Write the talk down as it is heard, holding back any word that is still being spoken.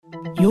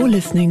You're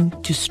listening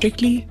to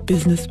Strictly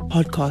Business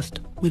Podcast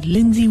with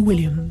Lindsay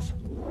Williams.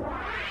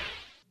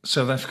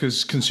 South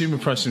Africa's consumer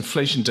price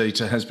inflation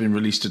data has been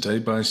released today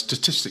by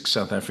Statistics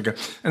South Africa,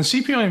 and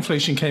CPI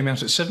inflation came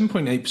out at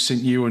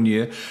 7.8% year on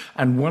year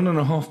and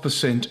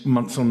 1.5%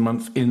 month on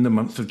month in the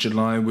month of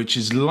July, which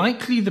is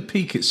likely the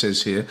peak, it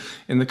says here,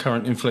 in the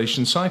current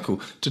inflation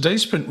cycle.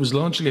 Today's print was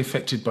largely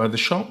affected by the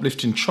sharp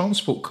lift in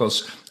transport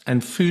costs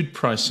and food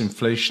price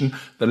inflation,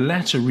 the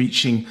latter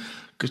reaching,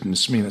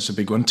 goodness me, that's a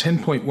big one,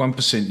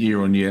 10.1%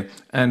 year on year,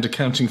 and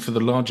accounting for the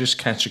largest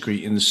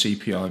category in the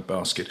CPI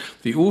basket.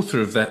 The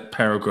author of that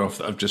paragraph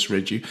that I've just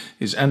read you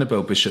is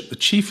Annabel Bishop, the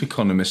chief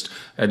economist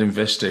at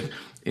Investec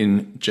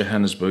in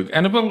Johannesburg.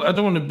 Annabel, I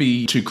don't want to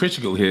be too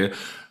critical here,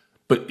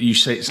 but you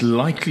say it's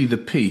likely the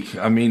peak.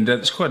 I mean,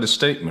 that's quite a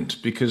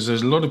statement, because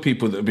there's a lot of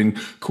people that have been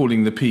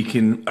calling the peak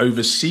in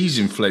overseas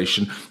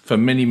inflation for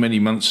many, many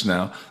months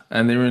now,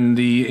 and they're in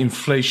the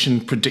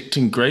inflation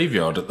predicting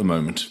graveyard at the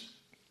moment.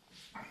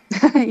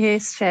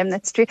 Yes, Sham,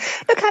 that's true.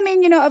 Look, I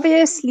mean,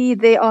 obviously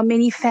there are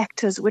many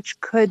factors which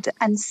could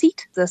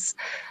unseat this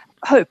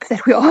hope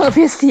that we are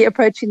obviously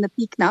approaching the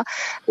peak now,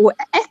 or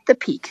at the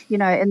peak,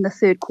 in the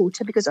third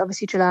quarter, because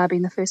obviously July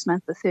being the first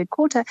month of the third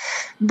quarter.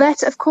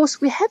 But of course,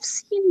 we have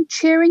seen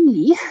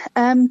cheeringly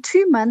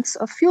 2 months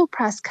of fuel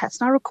price cuts.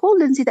 Now, recall,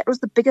 Lindsay, that was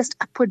the biggest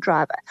upward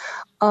driver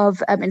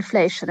of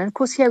inflation. And of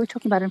course, here we're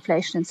talking about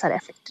inflation in South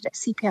Africa today,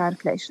 CPI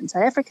inflation in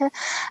South Africa.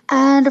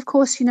 And of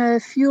course,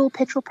 fuel,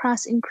 petrol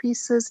price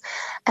increases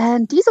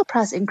and diesel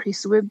price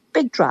increases were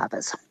big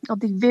drivers of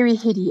the very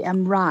heady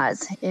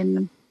rise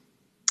in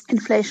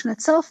inflation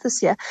itself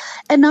this year.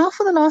 And now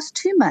for the last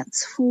 2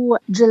 months, for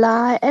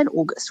July and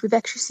August, we've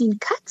actually seen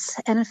cuts,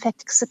 and in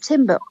fact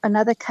September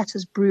another cut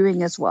is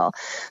brewing as well.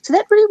 So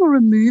that really will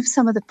remove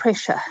some of the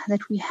pressure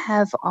that we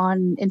have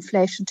on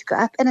inflation to go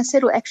up, and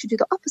instead will actually do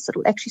the opposite. It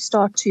will actually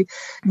start to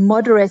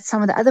moderate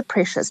some of the other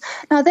pressures.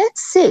 Now, that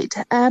said,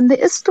 there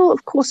is still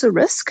of course a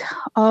risk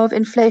of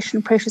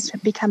inflation pressures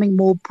becoming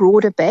more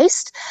broader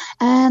based,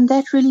 and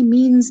that really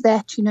means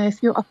that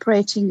if you're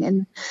operating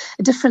in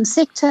a different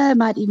sector, it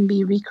might even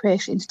be recreation,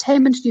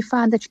 entertainment, you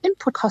find that your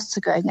input costs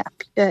are going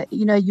up.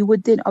 You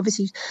would then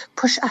obviously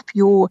push up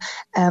your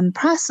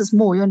prices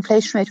more. Your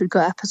inflation rate would go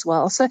up as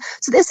well. So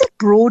there's a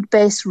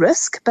broad-based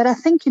risk, but I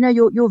think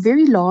your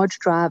very large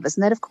drivers,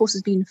 and that of course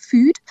has been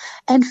food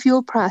and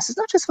fuel prices,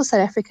 not just for South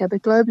Africa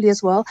but globally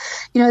as well.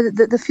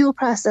 The fuel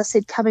price, as I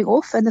said, coming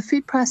off, and the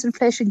food price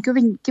inflation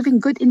giving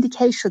good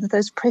indication that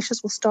those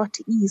pressures will start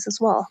to ease as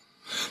well.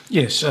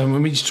 Yes,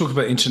 when we talk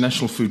about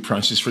international food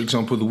prices, for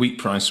example, the wheat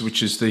price,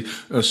 which is the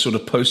sort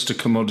of poster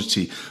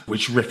commodity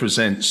which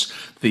represents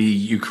the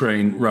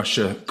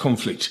Ukraine-Russia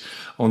conflict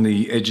on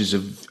the edges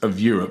of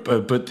Europe,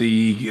 but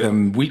the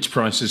wheat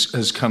price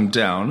has come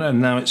down,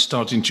 and now it's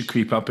starting to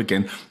creep up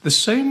again. The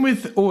same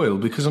with oil,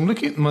 because I'm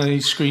looking at my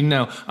screen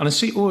now and I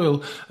see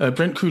oil,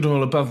 Brent crude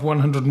oil above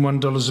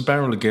 $101 a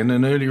barrel again,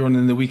 and earlier on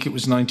in the week it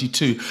was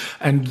 92.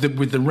 And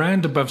with the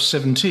rand above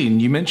 17,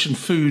 you mentioned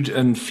food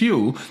and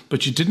fuel,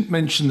 but you didn't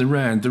mention the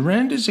rand. The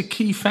rand is a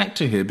key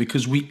factor here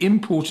because we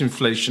import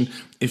inflation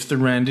if the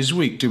rand is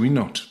weak, do we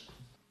not?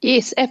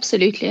 Yes,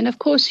 absolutely. And of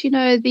course,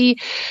 the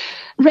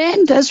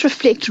rand does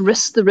reflect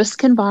the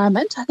risk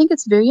environment. I think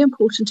it's very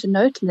important to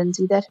note,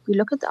 Lindsay, that if we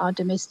look at our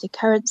domestic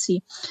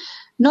currency,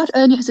 not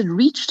only has it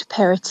reached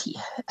parity,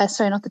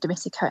 not the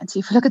domestic currency,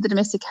 if you look at the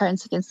domestic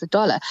currency against the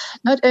dollar,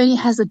 not only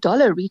has the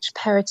dollar reached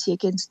parity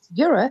against the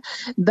euro,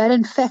 but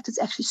in fact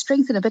it's actually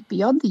strengthened a bit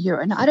beyond the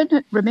euro. Now, I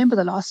don't remember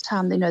the last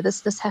time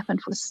this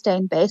happened for a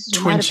sustained basis.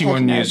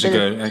 21 years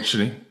ago,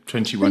 actually.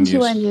 21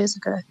 years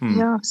ago.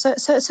 Yeah. So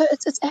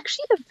it's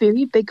actually a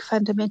very big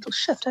fundamental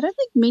shift. I don't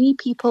think many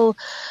people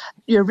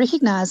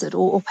recognize it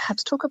or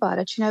perhaps talk about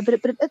it,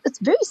 but it's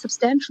very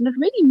substantial. And it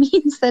really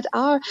means that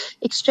our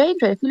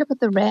exchange rate, if you look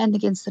at the rand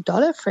against the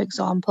dollar, for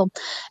example,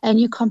 and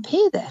you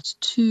compare that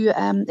to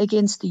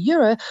against the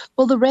euro,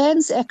 well, the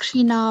rand's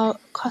actually now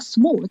costs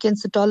more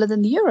against the dollar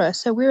than the euro.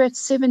 So we're at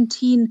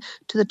 17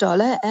 to the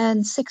dollar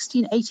and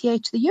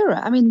 16.88 to the euro.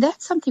 I mean,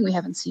 that's something we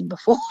haven't seen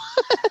before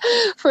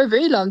for a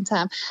very long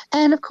time.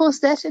 And of course,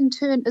 that in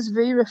turn is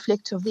very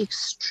reflective of the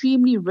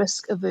extremely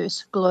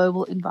risk-averse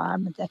global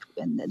environment that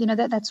we're in.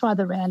 That's why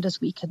the rand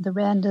is weak, and the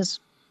rand is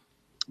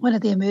one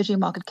of the emerging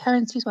market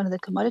currencies, one of the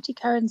commodity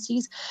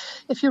currencies.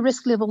 If your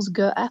risk levels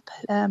go up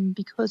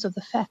because of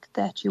the fact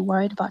that you're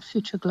worried about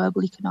future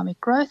global economic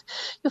growth,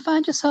 you'll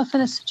find yourself in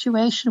a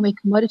situation where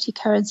commodity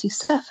currencies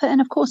suffer,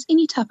 and of course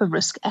any type of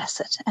risk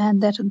asset,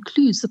 and that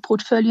includes the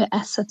portfolio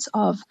assets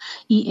of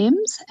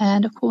EMs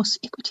and of course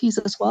equities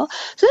as well.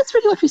 So that's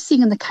really what we're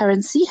seeing in the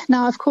currency.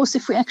 Now, of course,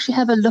 if we actually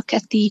have a look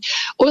at the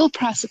oil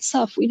price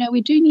itself,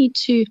 we do need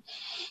to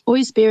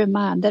always bear in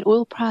mind that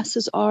oil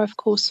prices are, of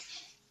course,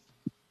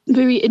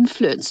 very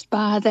influenced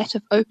by that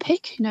of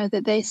OPEC,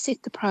 that they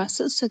set the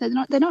prices, so they're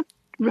not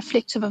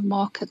reflective of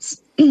markets,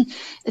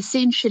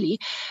 essentially.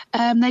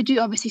 They do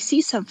obviously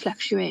see some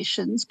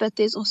fluctuations, but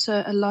there's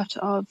also a lot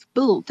of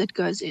build that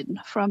goes in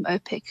from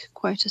OPEC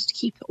quotas to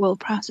keep oil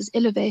prices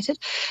elevated.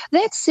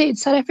 That said,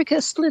 South Africa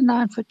is still in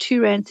line for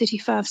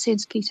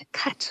R2.35 per litre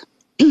cut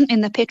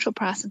in the petrol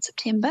price in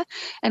September,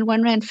 and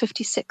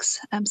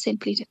R1.56 cent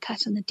per litre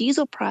cut in the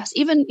diesel price,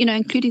 even,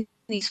 including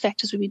these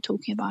factors we've been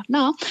talking about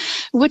now,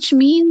 which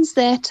means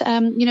that,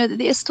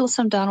 there is still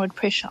some downward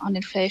pressure on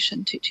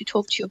inflation. To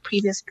talk to your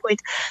previous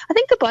point, I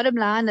think the bottom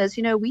line is,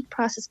 wheat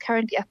price is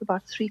currently up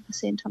about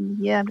 3% on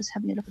the year. I'm just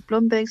having a look at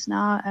Bloomberg's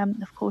now.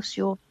 Of course,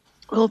 your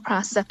oil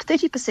price is up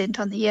 30%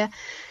 on the year.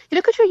 You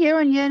look at your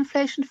year-on-year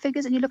inflation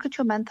figures and you look at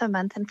your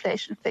month-on-month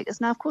inflation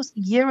figures. Now, of course,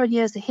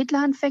 year-on-year is the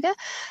headline figure.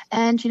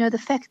 And, the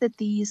fact that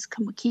these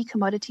key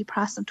commodity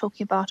prices I'm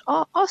talking about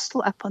are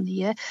still up on the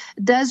year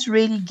does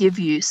really give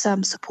you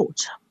some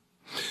support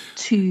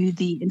to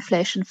the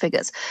inflation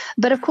figures.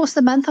 But, of course,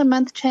 the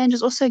month-on-month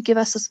changes also give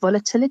us this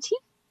volatility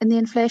in the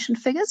inflation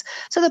figures.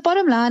 So the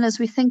bottom line is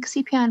we think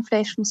CPI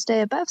inflation will stay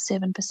above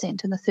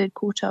 7% in the third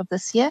quarter of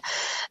this year.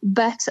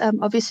 But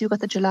obviously, we've got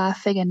the July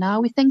figure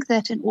now. We think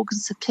that in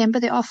August and September,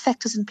 there are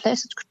factors in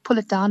place that could pull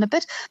it down a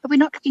bit, but we're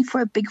not looking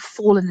for a big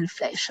fall in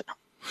inflation.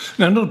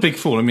 No, not a big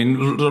fall. I mean,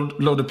 a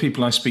lot of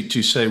people I speak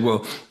to say,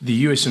 well, the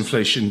US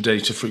inflation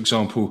data, for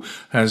example,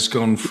 has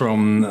gone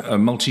from a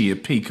multi-year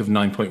peak of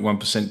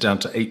 9.1% down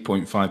to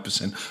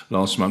 8.5%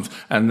 last month.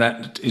 And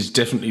that is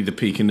definitely the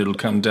peak, and it'll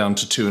come down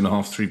to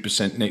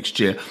 2.5%-3% next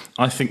year.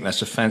 I think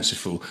that's a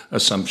fanciful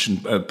assumption,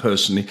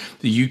 personally.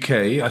 The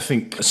UK, I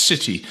think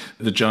Citi,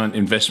 the giant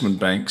investment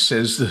bank,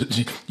 says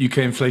that UK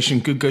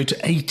inflation could go to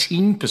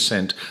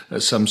 18%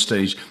 at some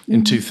stage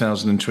in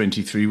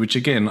 2023, which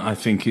again, I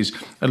think is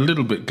a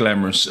little bit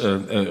glamorous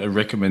a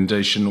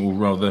recommendation, or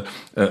rather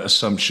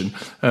assumption.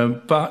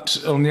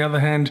 But on the other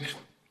hand,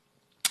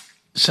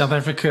 South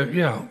Africa,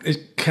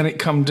 can it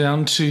come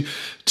down to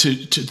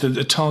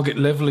the target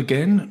level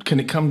again? Can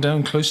it come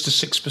down close to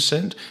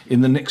 6%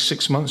 in the next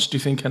 6 months, do you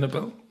think,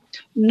 Annabel?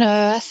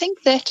 No, I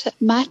think that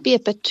might be a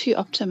bit too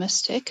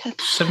optimistic.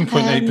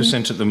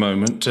 7.8% at the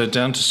moment,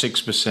 down to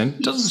 6%.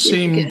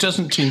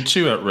 Doesn't seem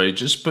too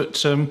outrageous,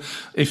 but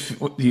if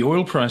the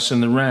oil price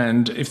and the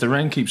rand, if the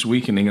rand keeps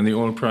weakening and the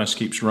oil price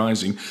keeps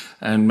rising,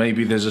 and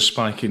maybe there's a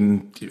spike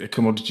in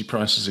commodity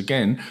prices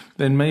again,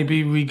 then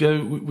maybe we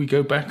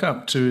go back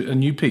up to a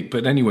new peak.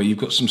 But anyway, you've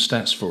got some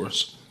stats for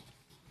us.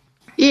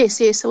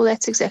 Yes. Well,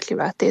 that's exactly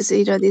right. There's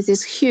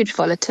huge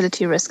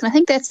volatility risk. And I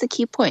think that's the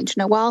key point.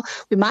 While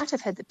we might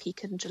have had the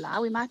peak in July,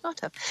 we might not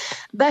have.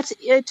 But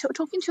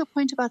talking to your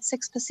point about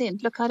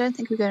 6%, look, I don't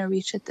think we're going to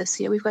reach it this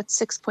year. We've got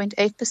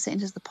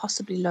 6.8% as the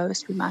possibly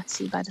lowest we might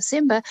see by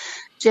December.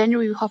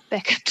 January, we hop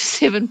back up to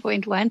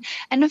 7.1.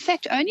 And in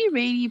fact, only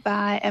really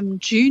by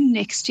June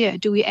next year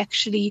do we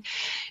actually,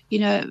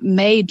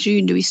 May,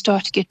 June, do we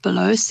start to get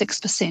below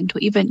 6% or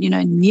even,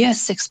 near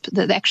 6,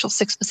 the actual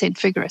 6%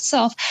 figure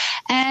itself.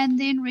 And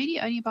then really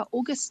only about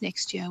August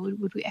next year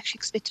would we actually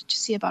expect to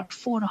see about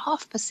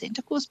 4.5%.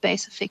 Of course,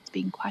 base effect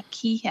being quite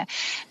key here.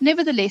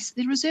 Nevertheless,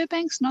 the Reserve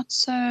Bank's not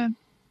so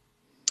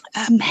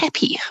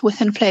happy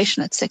with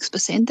inflation at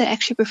 6%. They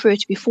actually prefer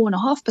it to be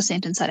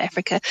 4.5% in South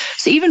Africa.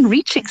 So even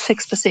reaching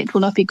 6%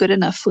 will not be good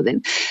enough for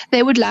them.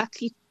 They would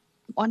likely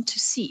want to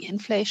see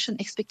inflation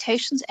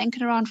expectations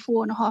anchored around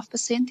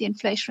 4.5%. The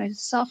inflation rate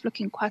itself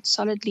looking quite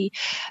solidly,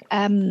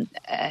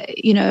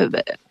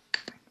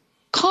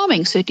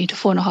 calming certainly to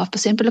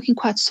 4.5%, but looking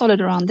quite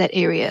solid around that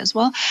area as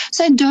well.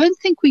 So I don't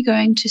think we're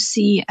going to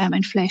see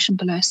inflation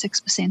below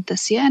 6%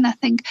 this year. And I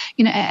think,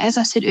 as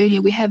I said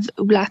earlier, we have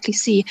likely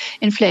see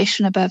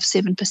inflation above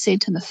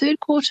 7% in the third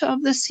quarter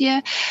of this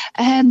year.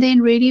 And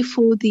then really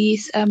for the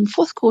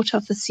fourth quarter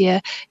of this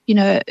year,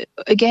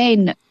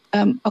 again,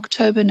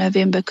 October,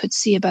 November could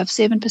see above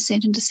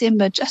 7%, in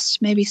December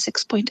just maybe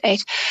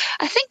 6.8.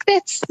 I think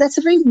that's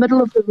a very middle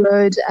of the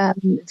road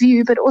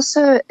view, but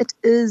also it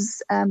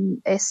is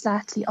a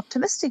slightly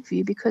optimistic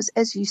view because,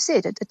 as you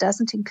said, it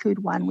doesn't include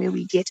one where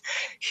we get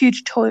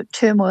huge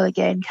turmoil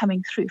again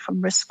coming through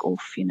from risk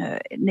off,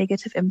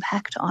 negative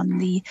impact on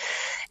the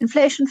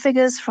inflation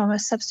figures from a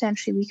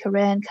substantially weaker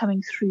rand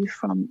coming through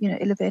from,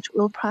 elevated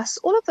oil price.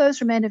 All of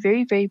those remain a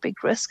very, very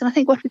big risk. And I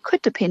think what we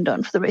could depend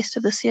on for the rest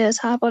of this year is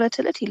high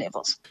volatility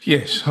levels.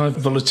 Yes, high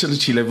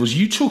volatility levels.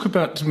 You talk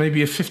about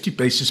maybe a 50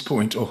 basis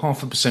point or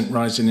 0.5%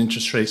 rise in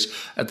interest rates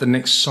at the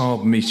next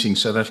SARB meeting,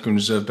 South African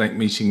Reserve Bank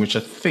meeting, which I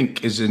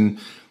think is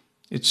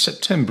it's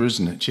September,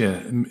 isn't it? Yeah,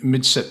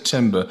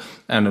 mid-September,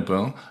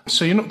 Annabel.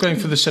 So you're not going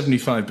for the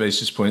 75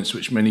 basis points,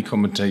 which many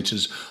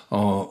commentators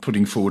are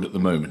putting forward at the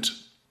moment.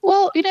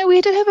 Well,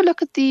 we did have a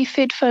look at the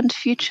Fed Fund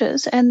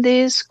futures, and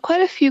there's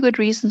quite a few good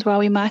reasons why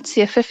we might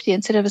see a 50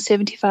 instead of a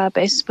 75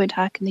 basis point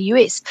hike in the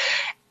US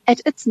at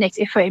its next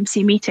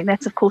FOMC meeting.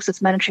 That's, of course,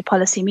 its monetary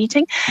policy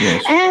meeting.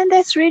 Yes. And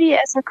that's really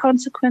as a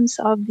consequence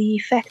of the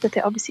fact that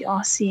they obviously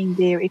are seeing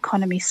their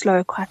economy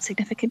slow quite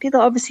significantly.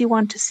 They'll obviously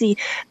want to see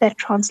that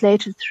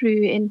translated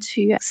through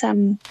into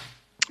some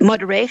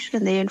moderation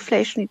in their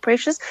inflationary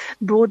pressures,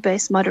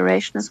 broad-based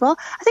moderation as well.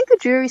 I think the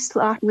jury's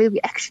still out where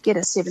we actually get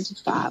a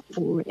 75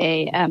 or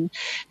a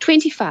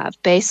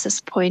 25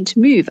 basis point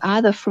move,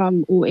 either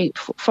from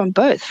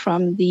both,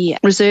 from the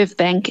Reserve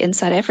Bank in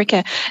South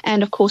Africa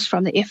and, of course,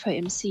 from the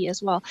FOMC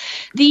as well.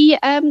 The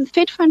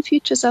Fed Fund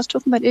futures I was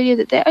talking about earlier,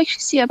 that they actually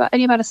see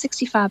only about a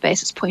 65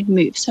 basis point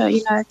move. So,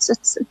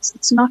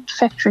 it's not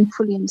factoring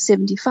fully in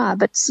 75,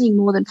 but seeing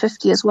more than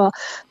 50 as well.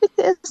 I think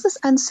there is this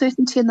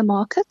uncertainty in the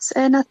markets,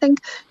 and I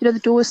think the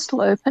door is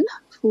still open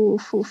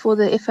for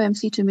the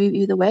FOMC to move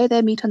either way.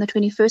 They meet on the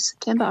 21st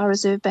September, our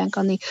Reserve Bank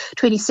on the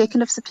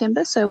 22nd of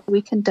September, so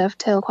we can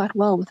dovetail quite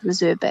well with the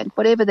Reserve Bank.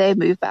 Whatever they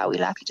move by, we're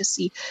likely to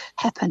see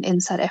happen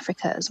in South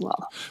Africa as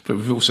well. But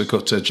we've also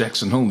got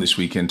Jackson Hole this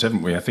weekend,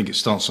 haven't we? I think it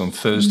starts on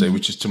Thursday,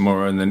 which is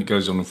tomorrow, and then it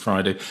goes on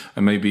Friday,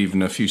 and maybe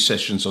even a few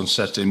sessions on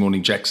Saturday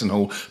morning. Jackson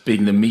Hole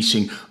being the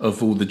meeting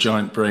of all the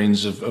giant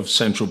brains of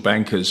central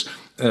bankers.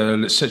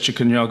 Setcha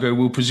Kganyago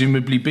will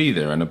presumably be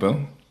there,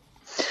 Annabel.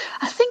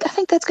 I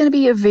think that's going to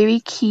be a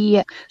very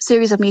key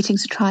series of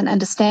meetings to try and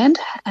understand,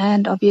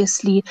 and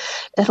obviously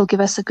that'll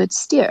give us a good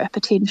steer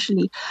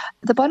potentially.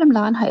 The bottom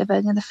line, however,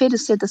 and the Fed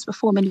has said this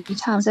before many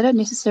times, they don't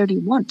necessarily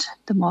want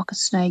the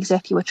markets to know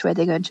exactly which way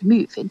they're going to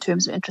move in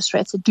terms of interest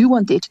rates. They do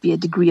want there to be a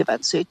degree of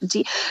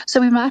uncertainty, so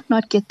we might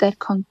not get that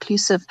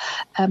conclusive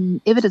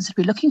evidence that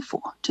we're looking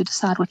for to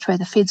decide which way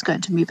the Fed's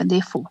going to move, and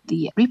therefore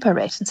the repo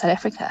rate in South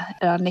Africa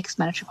at our next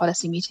monetary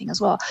policy meeting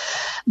as well.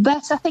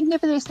 But I think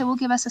nevertheless they will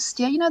give us a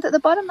steer. The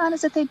bottom line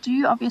is that they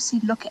do obviously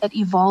look at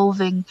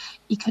evolving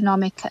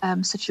economic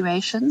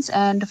situations.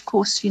 And of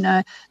course,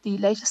 the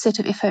latest set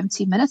of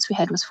FOMC minutes we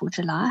had was for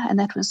July, and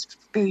that was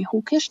very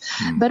hawkish,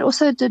 but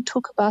also did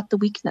talk about the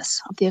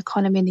weakness of the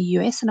economy in the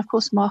US. And of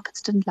course,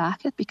 markets didn't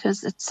like it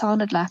because it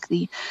sounded like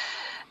the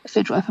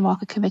Federal Open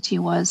Market Committee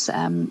was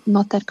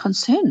not that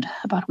concerned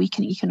about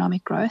weakening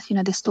economic growth.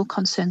 There's still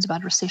concerns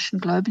about recession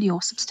globally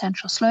or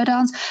substantial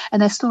slowdowns, and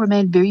they still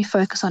remain very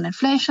focused on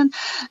inflation.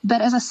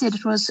 But as I said,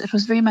 it was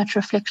very much a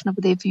reflection of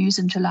their views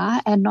in July,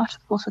 and not,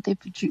 of course, what their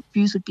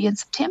views would be in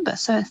September.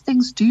 So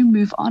things do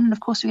move on, and of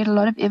course, we get a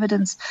lot of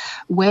evidence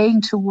weighing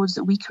towards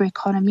a weaker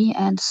economy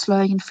and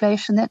slowing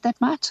inflation that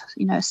might,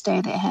 stay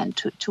their hand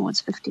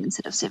towards 50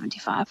 instead of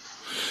 75.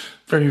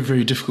 Very,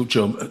 very difficult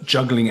job,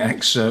 juggling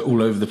acts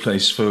all over the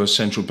place for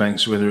central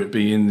banks, whether it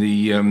be in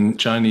the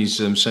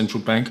Chinese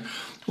central bank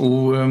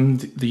or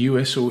the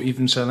US or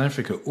even South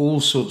Africa.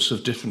 All sorts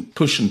of different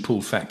push and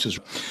pull factors.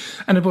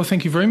 Annabel,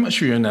 thank you very much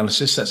for your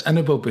analysis. That's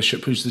Annabel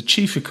Bishop, who's the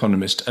chief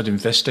economist at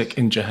Investec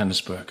in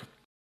Johannesburg.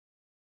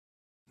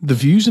 The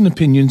views and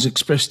opinions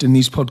expressed in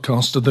these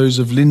podcasts are those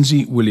of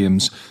Lindsay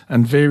Williams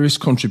and various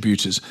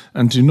contributors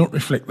and do not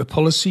reflect the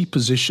policy,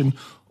 position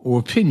or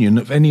opinion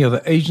of any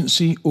other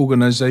agency,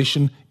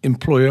 organisation,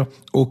 employer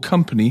or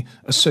company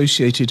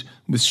associated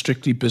with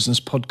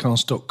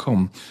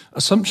strictlybusinesspodcast.com.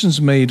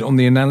 Assumptions made on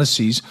the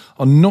analyses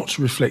are not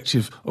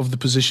reflective of the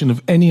position of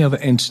any other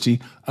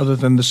entity other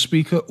than the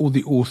speaker or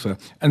the author.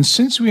 And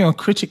since we are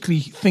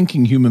critically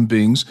thinking human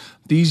beings,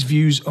 these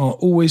views are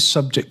always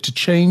subject to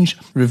change,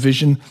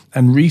 revision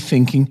and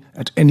rethinking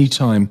at any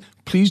time.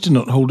 Please do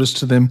not hold us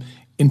to them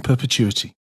in perpetuity.